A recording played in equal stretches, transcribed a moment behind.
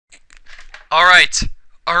Alright,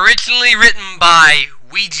 originally written by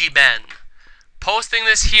WeegeeBen. Posting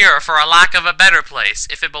this here for a lack of a better place.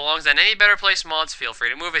 If it belongs in any better place mods, feel free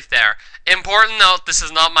to move it there. Important note, this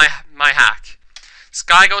is not my hack.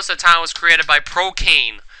 Skye Goes to Town was created by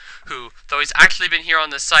ProCaine, who, though he's actually been here on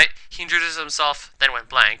this site, he introduced himself, then went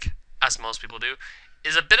blank, as most people do,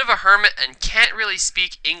 is a bit of a hermit and can't really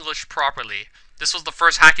speak English properly. This was the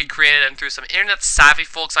first hack he created, and through some internet savvy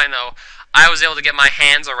folks I know, I was able to get my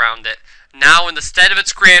hands around it. Now, in the stead of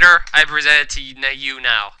its creator, I present it to you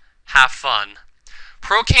now. Have fun.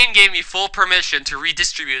 ProCaine gave me full permission to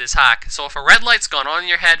redistribute this hack, so if a red light's gone on in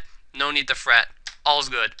your head, no need to fret. All's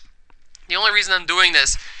good. The only reason I'm doing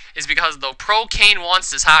this is because though ProCaine wants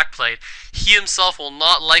this hack played, he himself will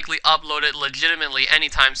not likely upload it legitimately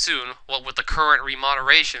anytime soon, what with the current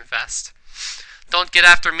remoderation fest. Don't get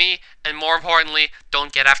after me, and more importantly,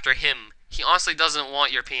 don't get after him. He honestly doesn't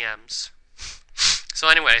want your PMs. So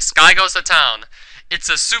anyway, Skye Goes to Town. It's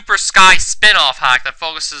a Super Skye spin-off hack that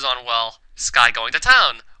focuses on, well, Skye going to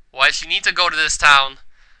town. Why does she need to go to this town?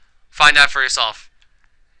 Find out for yourself.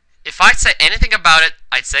 If I'd say anything about it,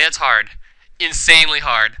 I'd say it's hard. Insanely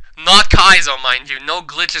hard. Not Kaizo, mind you. No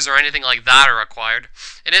glitches or anything like that are required.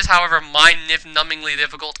 It is, however, mind-numbingly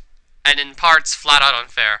difficult, and in parts, flat-out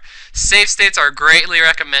unfair. Save states are greatly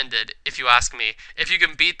recommended, if you ask me. If you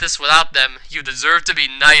can beat this without them, you deserve to be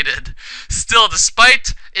knighted. Still,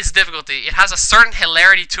 despite its difficulty, it has a certain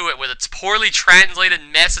hilarity to it with its poorly translated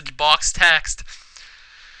message box text.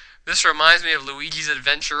 This reminds me of Luigi's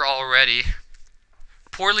Adventure already.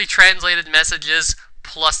 Poorly translated messages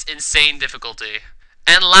plus insane difficulty.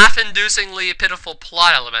 And laugh-inducingly pitiful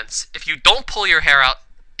plot elements. If you don't pull your hair out,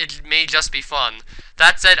 it may just be fun.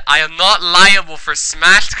 That said, I am not liable for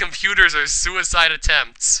smashed computers or suicide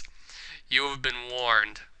attempts. You have been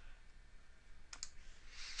warned.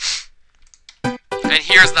 And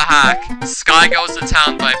here's the hack. Skye Goes to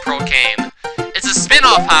Town by ProCaine. It's a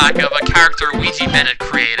spin-off hack of a character WeegeeBen had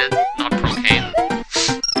created, not ProCaine.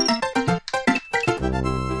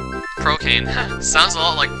 ProCaine. Sounds a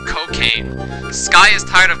lot like cocaine. Skye is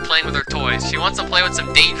tired of playing with her toys. She wants to play with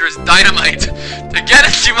some dangerous dynamite. To get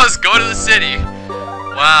it, she must go to the city.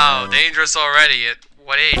 Wow, dangerous already. At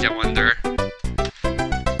what age, I wonder?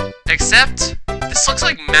 Except, this looks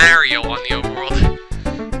like Mario on the overworld.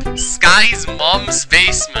 Skye's mom's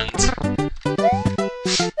basement.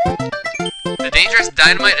 The dangerous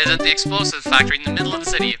dynamite is at the explosive factory in the middle of the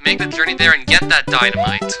city. Make the journey there and get that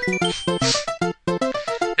dynamite.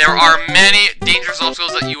 There are many dangerous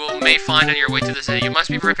obstacles that you may find on your way to the city. You must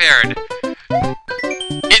be prepared.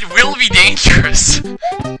 It will be dangerous.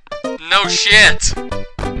 No shit.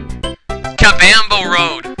 Kabambo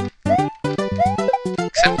Road.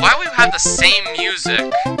 Except, why do we have the same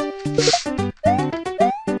music?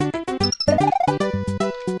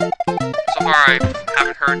 So far, I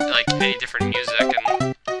haven't heard, like, any different music,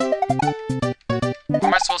 and... Where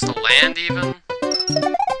am I supposed to land, even?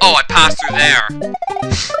 Oh, I passed through there.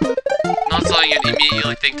 Not something you'd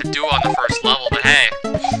immediately think to do on the first level, but hey.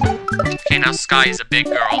 Okay, now Skye is a big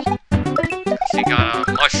girl. She got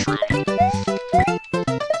a mushroom.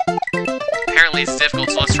 Apparently it's difficult,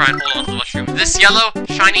 so let's try and hold on to the mushroom. This yellow,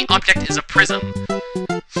 shiny object is a prism.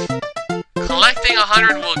 Collecting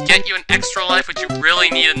 100 will get you an extra life, which you really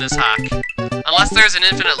need in this hack. Unless there's an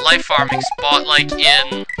infinite life farming spot like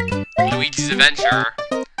in Luigi's Adventure,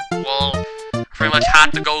 well, I pretty much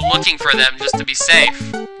had to go looking for them just to be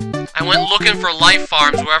safe. I went looking for life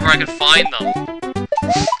farms wherever I could find them.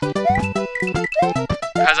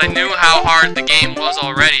 Because I knew how hard the game was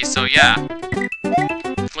already, so yeah.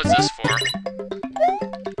 What's this for?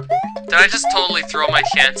 Did I just totally throw my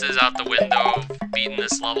chances out the window of beating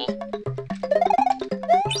this level?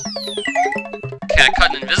 Okay, I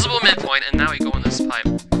cut an invisible midpoint, and now we go in this pipe.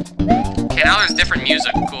 Okay, now there's different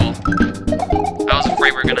music. Cool. I was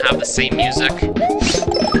afraid we were gonna have the same music.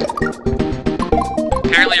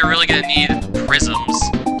 Apparently you're really gonna need prisms,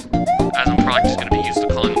 as I'm probably just gonna be used to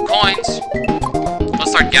calling them coins.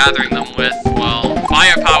 Let's start gathering them with, well,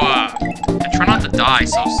 firepower! And try not to die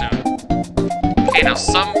so soon. Okay, now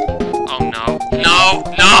some... Oh no. No!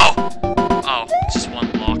 No! Oh, it's just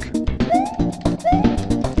one block.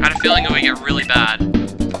 I had a feeling it would get really bad.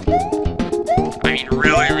 I mean,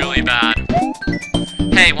 really, really bad.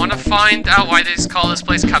 Hey, wanna find out why they call this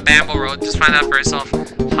place Kabambo Road? Just find out for yourself.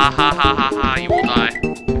 Ha ha ha ha ha, you will die.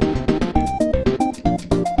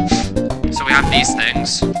 So we have these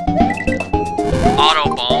things.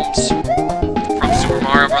 Auto bombs from Super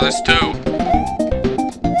Mario Bros. 2.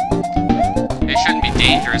 They shouldn't be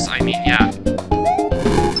dangerous, I mean, yeah.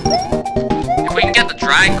 If we can get the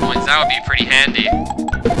drag coins, that would be pretty handy.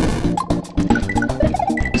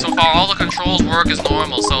 So far, all the controls work as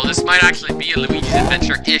normal, so this might actually be a Luigi's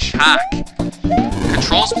Adventure-ish hack.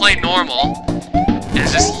 Controls play normal.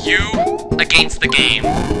 It's just you against the game.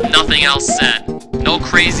 Nothing else said. No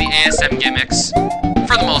crazy ASM gimmicks,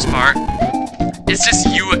 for the most part. It's just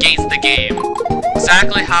you against the game.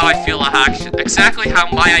 Exactly how I feel a hack should, exactly how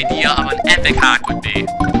my idea of an epic hack would be.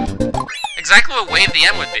 Exactly what Wave the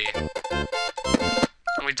M would be.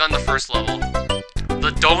 And we've done the first level.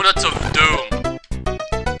 The Donuts of Doom.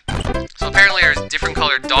 So apparently there's different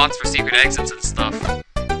colored dots for secret exits and stuff.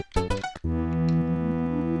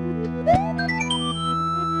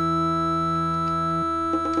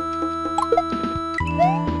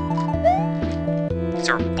 These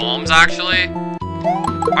are bombs, actually.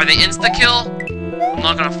 Are they insta-kill? I'm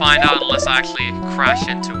not gonna find out unless I actually crash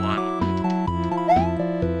into one.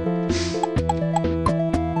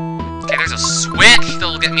 Okay, there's a switch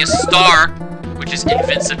that'll get me a star, which is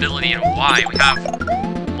invincibility and Y. We have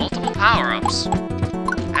multiple power-ups.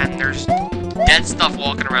 And there's dead stuff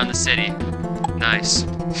walking around the city. Nice.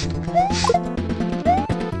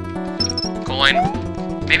 Coin.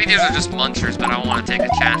 Maybe these are just munchers, but I want to take a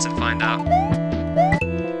chance and find out.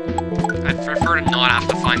 I'd prefer to not have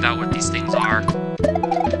to find out what these things are.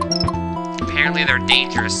 Apparently they're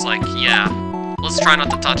dangerous, like, yeah. Let's try not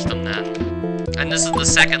to touch them then. And this is the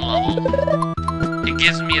second level. It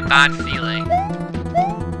gives me a bad feeling.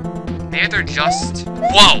 Maybe they're just...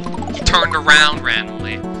 Whoa! He turned around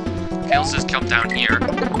randomly. Okay, let's just jump down here.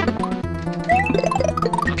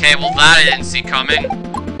 Okay, well that I didn't see coming.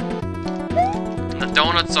 And the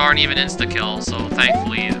donuts aren't even insta-kill, so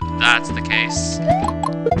thankfully that's the case.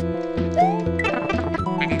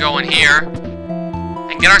 We can go in here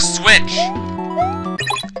and get our switch.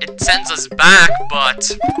 It sends us back,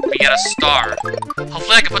 but we get a star.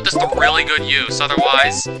 Hopefully I can put this to really good use,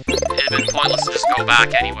 otherwise it'd have been pointless to just go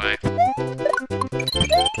back anyway.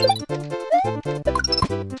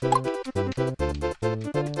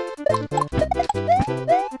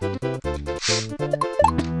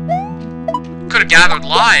 Could have gathered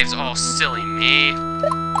lives! Oh, silly me.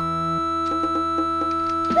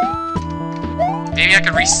 Maybe I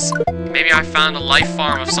could maybe I found a life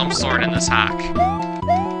farm of some sort in this hack.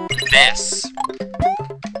 This.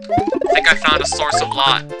 I think I found a source of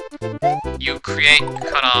lot. You create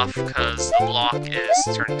cutoff because the block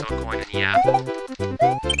is turned into a coin, and yeah.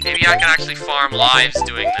 Maybe I can actually farm lives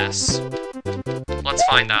doing this. Let's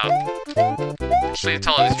find out. Actually, to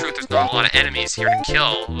tell you the truth, there's not a lot of enemies here to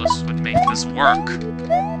kill. This would make this work.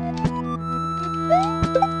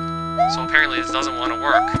 So apparently this doesn't want to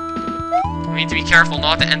work. We need to be careful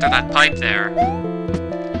not to enter that pipe there.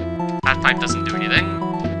 That pipe doesn't do anything.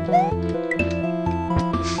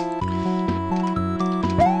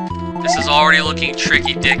 This is already looking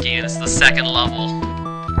tricky-dicky, and it's the second level.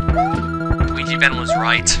 WeegeeBen was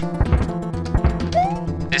right.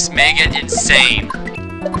 This may get insane.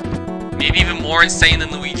 Maybe even more insane than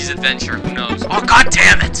Luigi's Adventure, who knows? Oh, god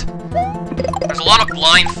damn it! There's a lot of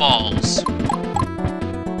blind falls.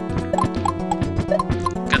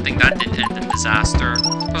 Good thing that didn't end in disaster.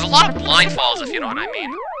 There's a lot of blind falls, if you know what I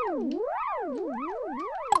mean.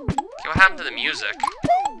 Okay, what happened to the music?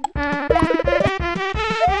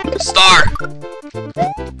 Star!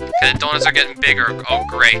 Okay, the donuts are getting bigger. Oh,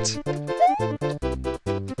 great.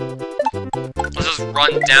 Let's just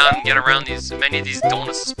run down and get around as many of these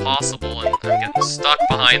donuts as possible, and I'm getting stuck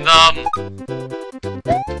behind them.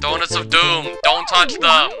 Donuts of Doom, don't touch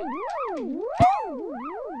them!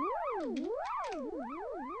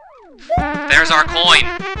 There's our coin!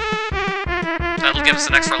 That'll give us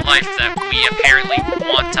an extra life that we apparently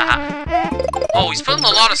want to have. Oh, he's putting a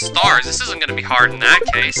lot of stars. This isn't gonna be hard in that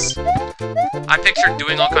case. I pictured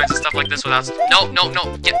doing all kinds of stuff like this without... No, no,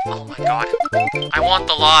 no! Get... Oh my god. I want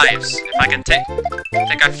the lives. If I can take... I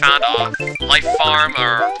think I found a life farm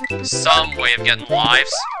or some way of getting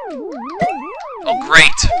lives. Oh, great!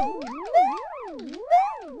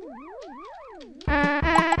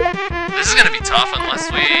 This is gonna be tough unless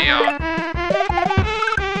we,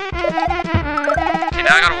 Okay,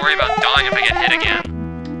 now I gotta worry about dying if I get hit again.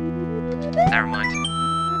 Never mind.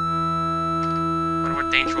 Wonder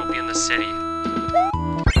what danger will be in the city.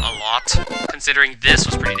 A lot. Considering this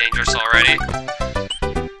was pretty dangerous already.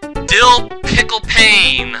 Dill Pickle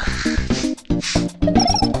Pain!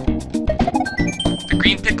 The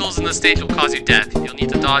green pickles in the stage will cause you death. You'll need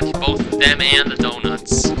to dodge both them and the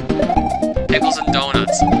donuts. Pickles and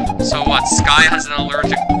donuts. So what, Skye has an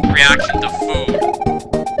allergic reaction to food.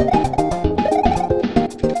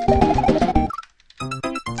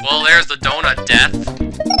 Well, there's the donut death.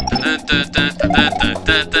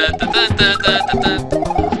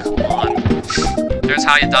 Oh, come on. There's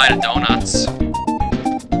how you die to donuts.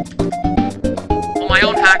 my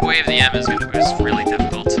own hack Way of the M is really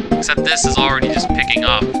difficult. Except this is already just picking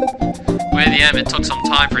up. Way of the M, it took some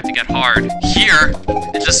time for it to get hard. Here,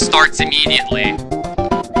 it just starts immediately.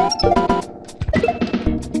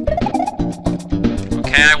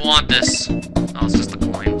 Okay, I want this. Oh, it's just a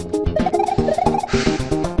coin.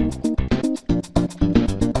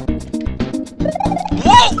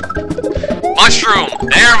 Whoa! Mushroom!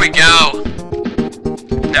 There we go!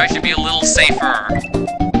 Now we should be a little safer.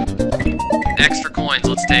 Extra coins,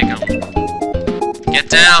 let's take them. Get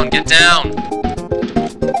down, get down!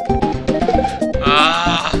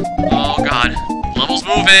 Oh god. Level's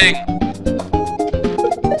moving!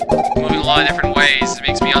 Moving a lot of different ways. It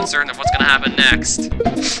makes me uncertain of what's gonna happen next.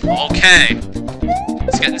 Okay.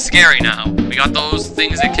 It's getting scary now. We got those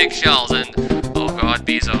things that kick shells and... oh god,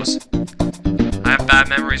 Bezos. I have bad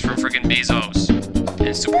memories from friggin' Bezos.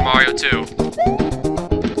 In Super Mario 2.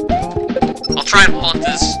 I'll try and hold on to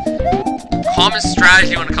this. Common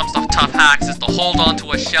strategy when it comes to tough hacks is to hold on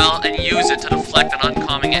to a shell and use it to deflect an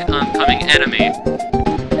oncoming enemy.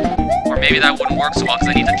 Or maybe that wouldn't work so well because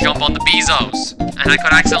I need to jump on the Bezos. And I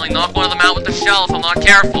could accidentally knock one of them out with the shell if I'm not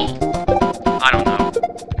careful. I don't know.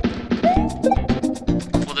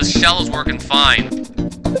 Well, this shell is working fine.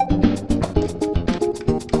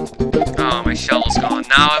 Oh, my shell is gone.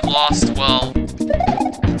 Now I've lost, well...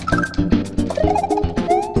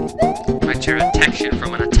 my protection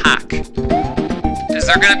from an attack. Is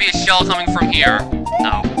there gonna be a shell coming from here?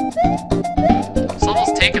 No. This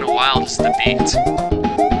level's taken a while just to beat.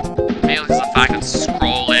 Maybe because of the fact it's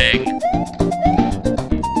scrolling.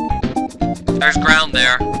 There's ground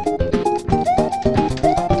there.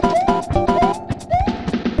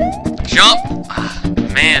 Jump! Ah,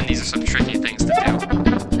 man, these are some tricky things to do.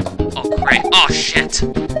 Oh, great. Oh, shit!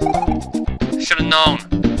 Should've known.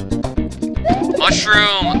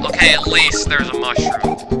 Mushroom! Okay, at least there's a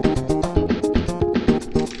mushroom.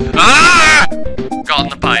 Ah! Got in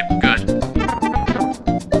the pipe. Good.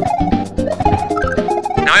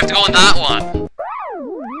 Now I have to go in that one.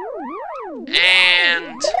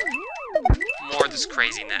 And... more of this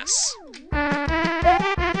craziness.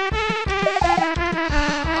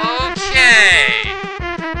 Okay.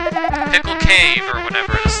 Pickle Cave, or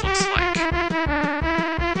whatever this looks like.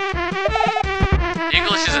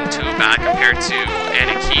 English isn't too bad compared to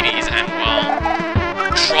Anakides and, well,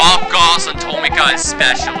 Drop Goss and Tomika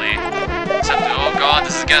especially. Except, oh god,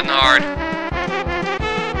 this is getting hard.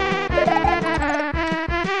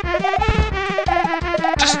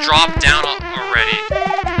 Just drop down already.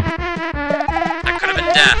 That could have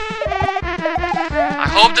been death. I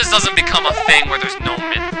hope this doesn't become a thing where there's no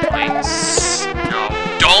midpoints. No.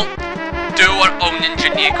 Don't do what O Ninja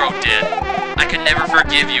Negro did. I can never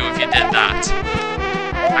forgive you if you did that.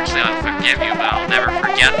 Actually, I'll forgive you, but I'll never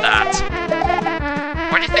forget that.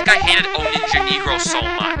 Why do you think I hated O Ninja Negro so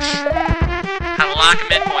much? Had a lack of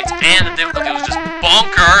midpoints, and the difficulty was just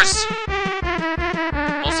bonkers!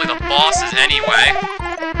 Mostly the bosses, anyway.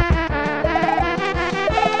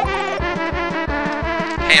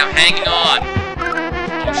 Hey, I'm hanging on.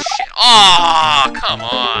 Oh, shit. Aw, come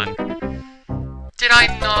on. Did I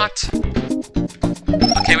not?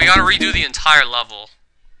 Okay, we gotta redo the entire level.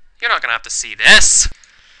 You're not gonna have to see this.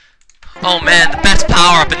 Oh man, the best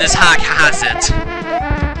power-up in this hack has it.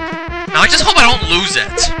 Now I just hope I don't lose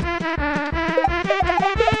it.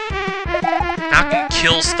 Now I can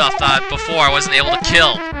kill stuff that before I wasn't able to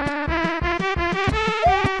kill.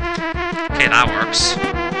 Okay, that works.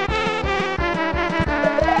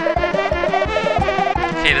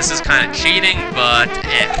 Okay, this is kind of cheating, but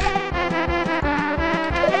eh.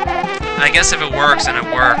 I guess if it works, then it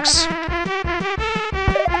works.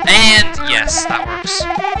 And yes, that works.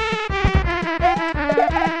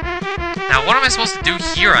 Now, what am I supposed to do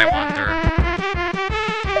here, I wonder?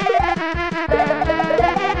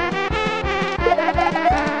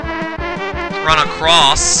 Run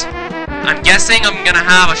across. I'm guessing I'm gonna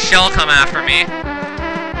have a shell come after me.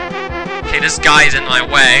 Okay, this guy's in my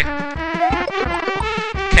way.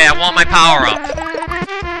 Okay, I want my power up.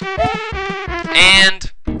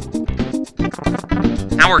 And...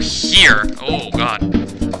 now we're here. Oh, God.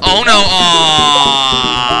 Oh, no.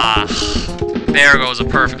 Aww. There goes a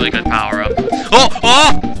perfectly good power-up. Oh!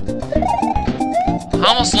 Oh! I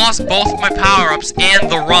almost lost both my power-ups and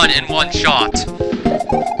the run in one shot.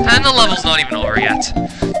 And the level's not even over yet.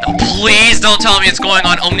 Now, please don't tell me it's going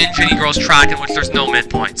on O Ninja Negro's track in which there's no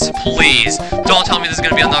midpoints. Please. Don't tell me this is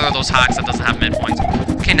going to be another of those hacks that doesn't have midpoints.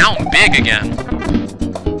 Okay, now I'm big again.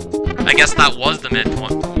 I guess that was the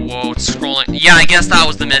midpoint. Whoa, it's scrolling. Yeah, I guess that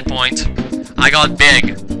was the midpoint. I got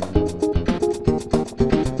big.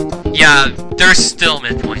 Yeah, there's still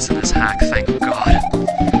midpoints in this hack, thank God.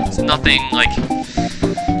 It's nothing, like...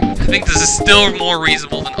 think this is still more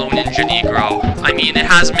reasonable than Ninja Negro. I mean, it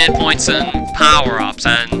has midpoints and power-ups,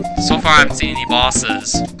 and so far I haven't seen any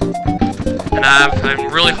bosses. And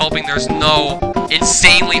I'm really hoping there's no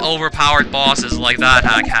insanely overpowered bosses like that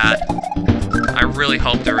hack had. I really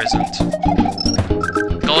hope there isn't.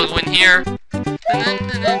 Go in here.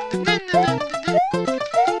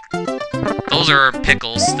 Those are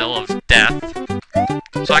pickles still of death.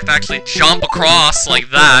 So I have to actually jump across like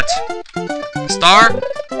that. Star?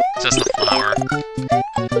 Just a flower.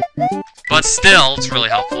 But still, it's really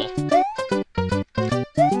helpful.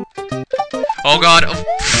 Oh god. Oh,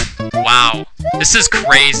 wow. This is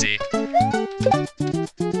crazy.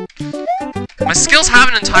 My skills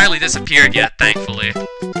haven't entirely disappeared yet, thankfully.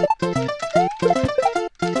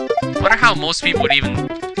 I wonder how most people would even...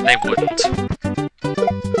 They wouldn't.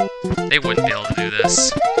 They wouldn't be able to do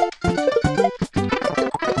this.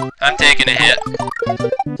 I'm taking a hit.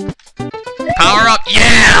 Power up!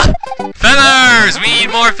 Yeah! Feathers! We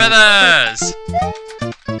need more feathers!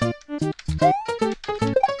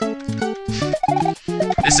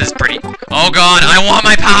 This is pretty... Oh god, I want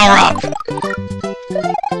my power up!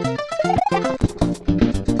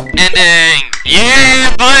 Ending!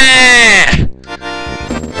 Yeah, buddy!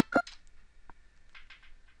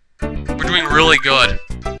 We're doing really good.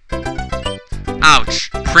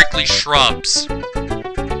 Ouch. Prickly shrubs.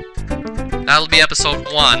 That'll be episode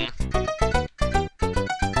 1.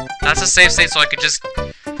 That's a save state so I could just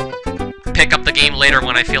pick up the game later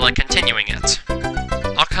when I feel like continuing it.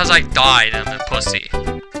 Not because I died, I'm a pussy.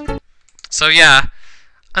 So yeah,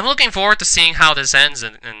 I'm looking forward to seeing how this ends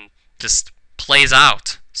and just plays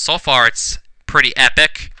out. So far it's pretty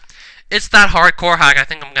epic. It's that hardcore hack I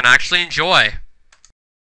think I'm gonna actually enjoy.